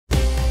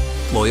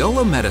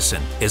Loyola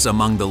Medicine is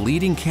among the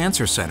leading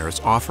cancer centers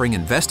offering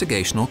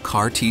investigational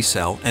CAR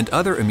T-cell and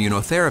other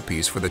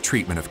immunotherapies for the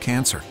treatment of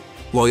cancer.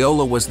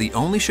 Loyola was the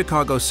only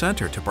Chicago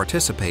center to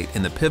participate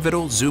in the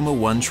pivotal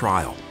ZUMA-1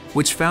 trial,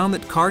 which found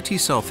that CAR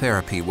T-cell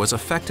therapy was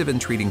effective in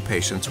treating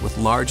patients with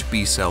large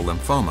B-cell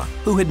lymphoma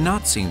who had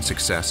not seen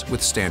success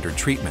with standard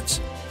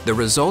treatments. The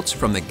results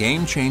from the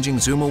game-changing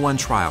ZUMA-1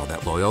 trial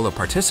that Loyola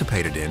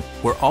participated in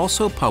were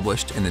also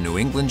published in the New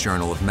England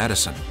Journal of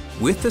Medicine.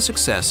 With the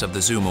success of the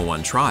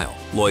ZUMA-1 trial,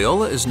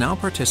 Loyola is now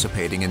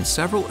participating in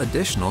several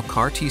additional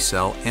CAR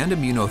T-cell and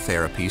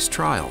immunotherapies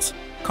trials.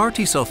 CAR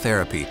T-cell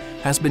therapy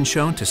has been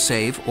shown to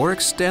save or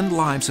extend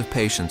lives of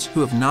patients who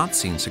have not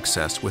seen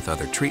success with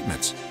other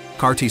treatments.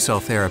 CAR T-cell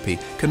therapy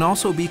can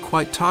also be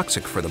quite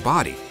toxic for the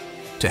body.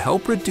 To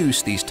help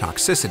reduce these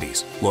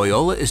toxicities,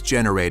 Loyola is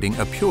generating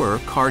a purer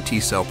CAR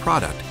T-cell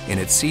product in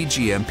its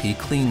cGMP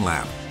clean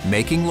lab,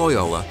 making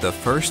Loyola the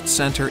first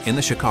center in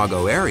the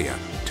Chicago area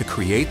to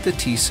create the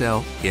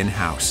T-cell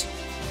in-house.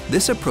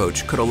 This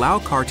approach could allow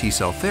CAR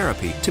T-cell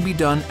therapy to be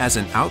done as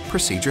an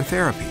out-procedure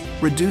therapy,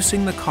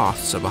 reducing the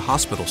costs of a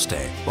hospital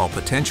stay while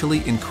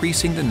potentially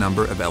increasing the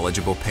number of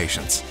eligible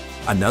patients.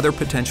 Another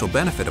potential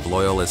benefit of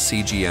Loyola's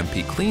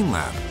cGMP Clean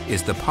Lab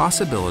is the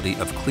possibility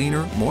of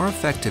cleaner, more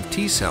effective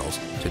T-cells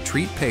to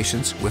treat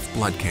patients with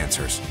blood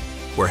cancers.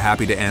 We're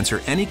happy to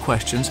answer any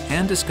questions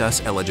and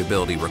discuss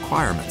eligibility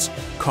requirements.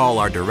 Call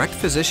our direct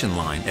physician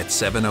line at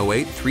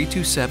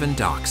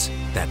 708-327-DOCS.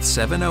 That's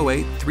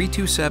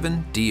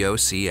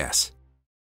 708-327-DOCS.